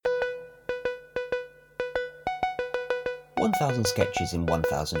1000 sketches in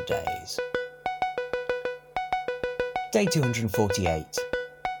 1000 days. Day 248.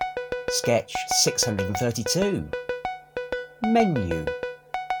 Sketch 632. Menu.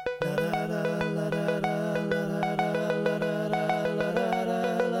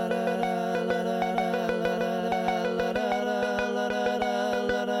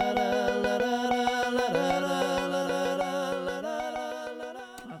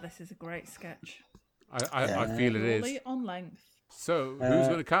 This is a great sketch. I feel it is. Fully on length. So, who's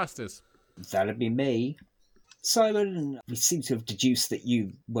going to cast this? That'd be me. Simon, we seem to have deduced that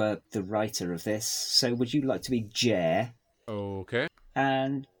you were the writer of this, so would you like to be Jer? Okay.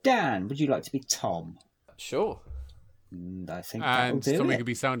 And Dan, would you like to be Tom? Sure. I think that'll And do something it. could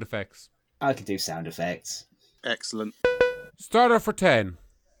be sound effects. I could do sound effects. Excellent. Starter for 10.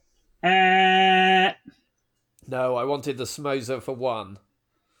 Uh, No, I wanted the Smoza for 1.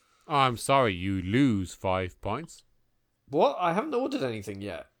 I'm sorry, you lose 5 points. What? I haven't ordered anything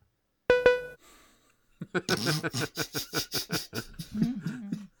yet.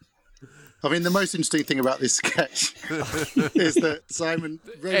 I mean, the most interesting thing about this sketch is that Simon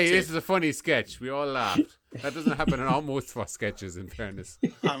wrote Hey, it. this is a funny sketch. We all laughed. That doesn't happen in almost for sketches, in fairness.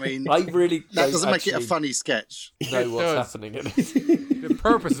 I mean, I really that don't doesn't make it a actually funny sketch. know what's does. happening in it. The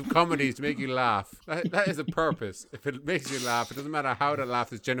purpose of comedy is to make you laugh. That is a purpose. If it makes you laugh, it doesn't matter how the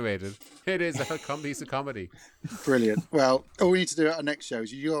laugh is generated. It is a piece of comedy. Brilliant. Well, all we need to do at our next show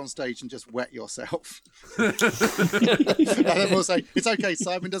is you go on stage and just wet yourself. And then we'll say, it's okay,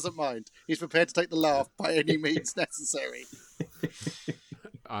 Simon doesn't mind. He's prepared to take the laugh by any means necessary.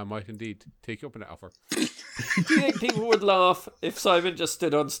 I might indeed take you up on that offer. Do you think people would laugh if Simon just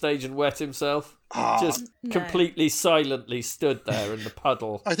stood on stage and wet himself? Just No. completely silently stood there in the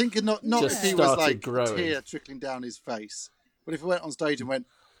puddle. I think not Just if he was started like growing. a tear trickling down his face. But if he went on stage and went,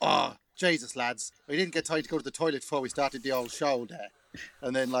 Jesus, lads, we didn't get time to go to the toilet before we started the old show there.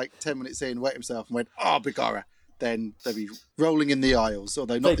 And then, like, 10 minutes in, wet himself and went, begorra. Then they'd be rolling in the aisles.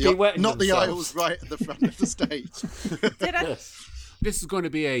 Although not They'd be wetting the themselves. aisles right at the front of the stage. Did I? This is going to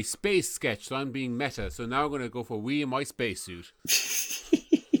be a space sketch, so I'm being meta. So now I'm going to go for we in my spacesuit.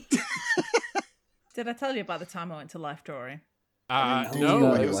 Did I tell you about the time I went to Life Drawing?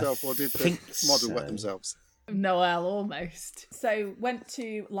 No. Wet yourself, or did the think model so. wet themselves? Noel, almost. So went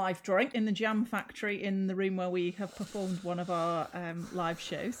to Life Drawing in the Jam Factory in the room where we have performed one of our live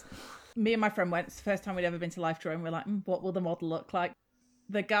shows. Me and my friend went. It's the first time we'd ever been to Life Drawing. We're like, what will the model look like?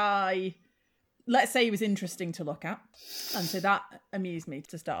 The guy, let's say he was interesting to look at. And so that amused me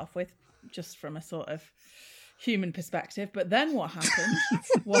to start off with, just from a sort of human perspective. But then what happened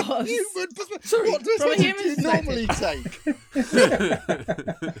was... Sorry, what from a do human you normally take?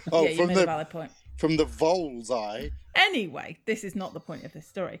 yeah, you made a valid point. From the vole's eye. Anyway, this is not the point of this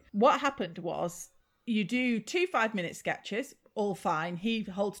story. What happened was you do 2 5-minute sketches, all fine. He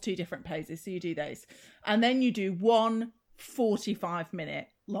holds 2 different poses, so you do those. And then you do 1 45-minute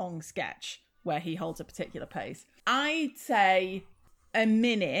long sketch where he holds a particular pose. I'd say a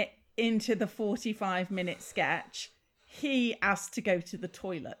minute into the 45-minute sketch, he asked to go to the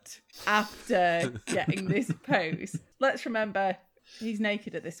toilet after getting this pose. Let's remember... He's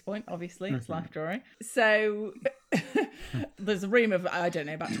naked at this point, obviously. It's Life Drawing. So there's a room of, I don't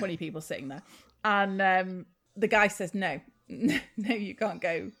know, about 20 people sitting there. And the guy says, no, you can't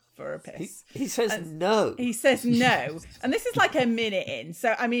go for a piss. He says no. He says no. And this is like a minute in.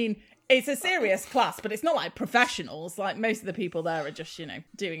 So, I mean, it's a serious class, but it's not like professionals. Like most of the people there are just,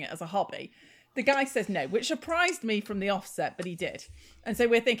 doing it as a hobby. The guy says no, which surprised me from the offset, but he did. And so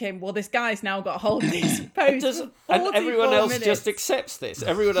we're thinking, well, this guy's now got a hold of these poses. And everyone else just accepts this.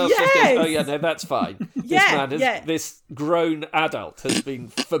 Everyone else just goes, oh yeah, no, that's fine. This grown adult has been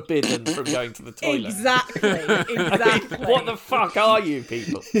forbidden from going to the toilet. Exactly. What the fuck are you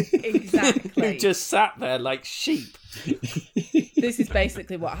people? Exactly. Who just sat there like sheep. This is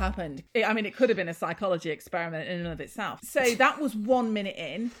basically what happened. It could have been a psychology experiment in and of itself. So that was 1 minute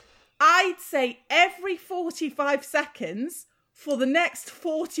in. I'd say every 45 seconds for the next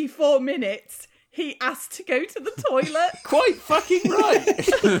 44 minutes, he asked to go to the toilet. Quite fucking right.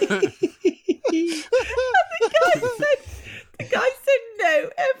 The guy said no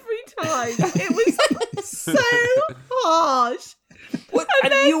every time. It was so harsh. What,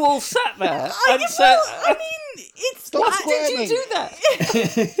 and you all sat there and said... It's Stop like, Did you do that? That's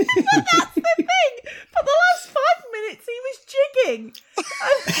the thing. For the last 5 minutes, he was jigging.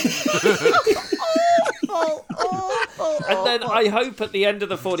 Awful. And then I hope at the end of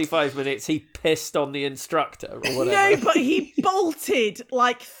the 45 minutes he pissed on the instructor or whatever. No, but he bolted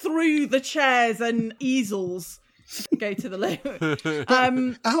like through the chairs and easels go to the loo.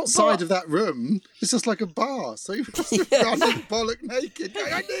 Outside of that room, it's just like a bar. So you just running bollock naked.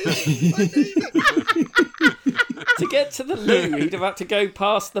 I need it. To get to the loo, he'd have had to go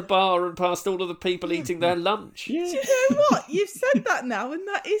past the bar and past all of the people eating their lunch. Yeah. Do you know what? You've said that now, and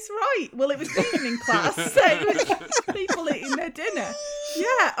that is right. Well, it was evening class, so it was people eating their dinner.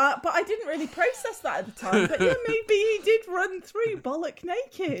 Yeah, but I didn't really process that at the time. But yeah, maybe he did run through bollock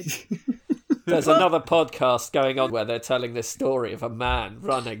naked. There's another podcast going on where they're telling this story of a man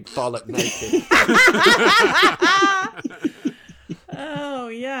running bollock naked. Oh,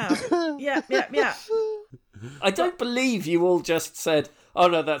 yeah. Yeah. I don't believe you all just said, oh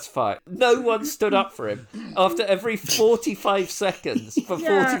no, that's fine. No one stood up for him after every 45 seconds for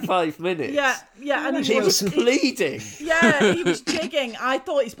 45 minutes. Yeah, and he was bleeding. Yeah, he was jigging. I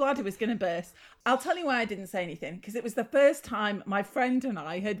thought his bladder was going to burst. I'll tell you why I didn't say anything, because it was the first time my friend and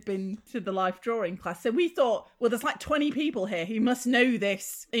I had been to the life drawing class. So we thought, well, there's like 20 people here. He must know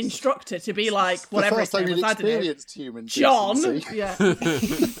this instructor to be like, whatever his name was, I don't know. Human John.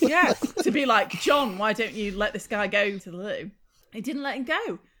 decency. Yeah, to be like, John, why don't you let this guy go to the loo? He didn't let him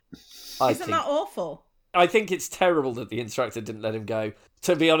go. Isn't that awful? I think it's terrible that the instructor didn't let him go.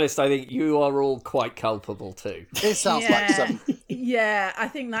 To be honest, I think you are all quite culpable too. It sounds like some... Yeah, I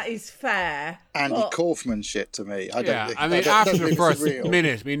think that is fair. Andy Kaufman shit to me. After the first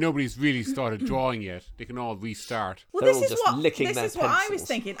minute, nobody's really started drawing yet. They can all restart. Well, this is what I was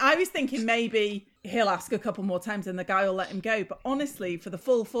thinking. I was thinking maybe he'll ask a couple more times and the guy will let him go. But honestly, for the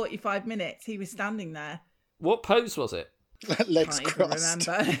full 45 minutes, he was standing there. What pose was it? Legs crossed.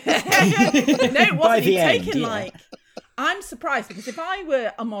 No, it wasn't. He'd taken like... I'm surprised, because if I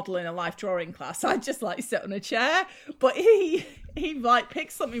were a model in a life drawing class, I'd just like sit on a chair. But he like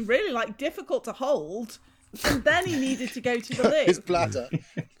picked something really like difficult to hold, and then he needed to go to the loo. His bladder.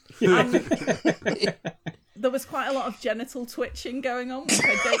 There was quite a lot of genital twitching going on, which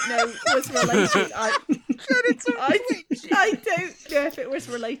I don't know was related. I don't know if it was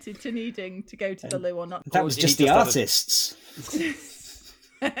related to needing to go to the loo or not. That was just the artists.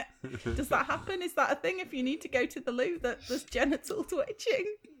 Does that happen? Is that a thing if you need to go to the loo that there's genital twitching?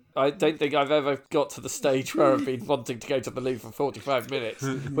 I don't think I've ever got to the stage where I've been wanting to go to the loo for 45 minutes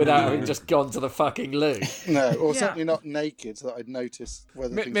without having just gone to the fucking loo. No, or certainly not naked, so that I'd notice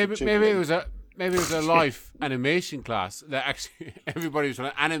whether maybe it was a live animation class that actually everybody was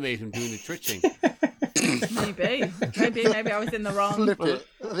trying to animate him doing the twitching. Maybe I was in the wrong.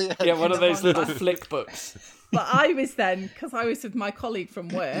 Yeah, one of those little flick books. But I was then, because I was with my colleague from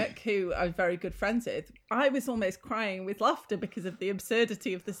work, who I'm very good friends with, I was almost crying with laughter because of the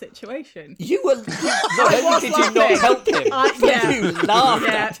absurdity of the situation. You were... Not only did you not help him, you laughed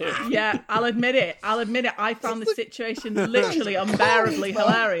at him. Yeah, I'll admit it. I found the situation literally unbearably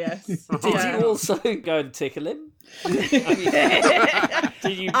hilarious. Did you also go and tickle him? Did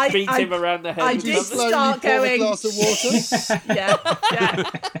you beat him around the head? I did start going... A glass of water? Yeah.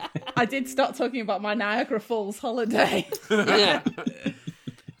 I did start talking about my Niagara Falls holiday. Yeah.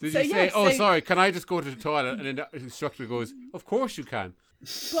 Did you say, sorry, can I just go to the toilet? And then the instructor goes, of course you can.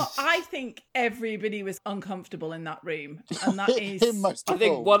 But I think everybody was uncomfortable in that room. And that is... I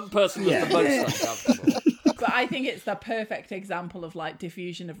think one person was the most uncomfortable. But I think it's the perfect example of like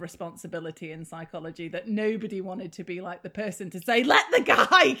diffusion of responsibility in psychology, that nobody wanted to be like the person to say, let the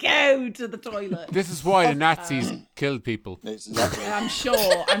guy go to the toilet. This is why the Nazis killed people. I'm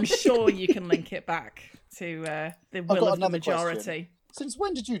sure you can link it back to the will of the majority. Question. Since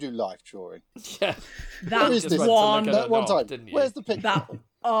when did you do life drawing? Yeah. That one time. Where's the picture?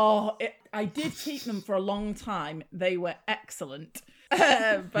 I did keep them for a long time. They were excellent.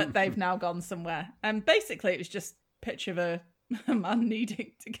 But they've now gone somewhere. And basically it was just a picture of a man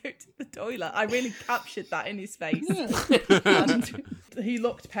needing to go to the toilet. I really captured that in his face. And he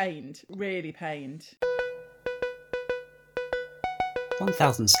looked pained, really pained.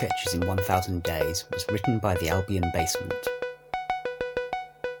 1000 Sketches in 1000 Days was written by the Albion Basement.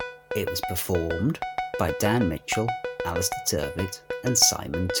 It was performed by Dan Mitchell, Alistair Turvitt and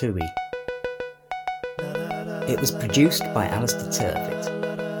Simon Toohey. It was produced by Alistair Turvitt.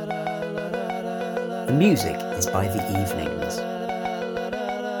 The music is by The Evenings.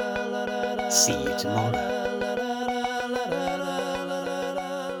 See you tomorrow.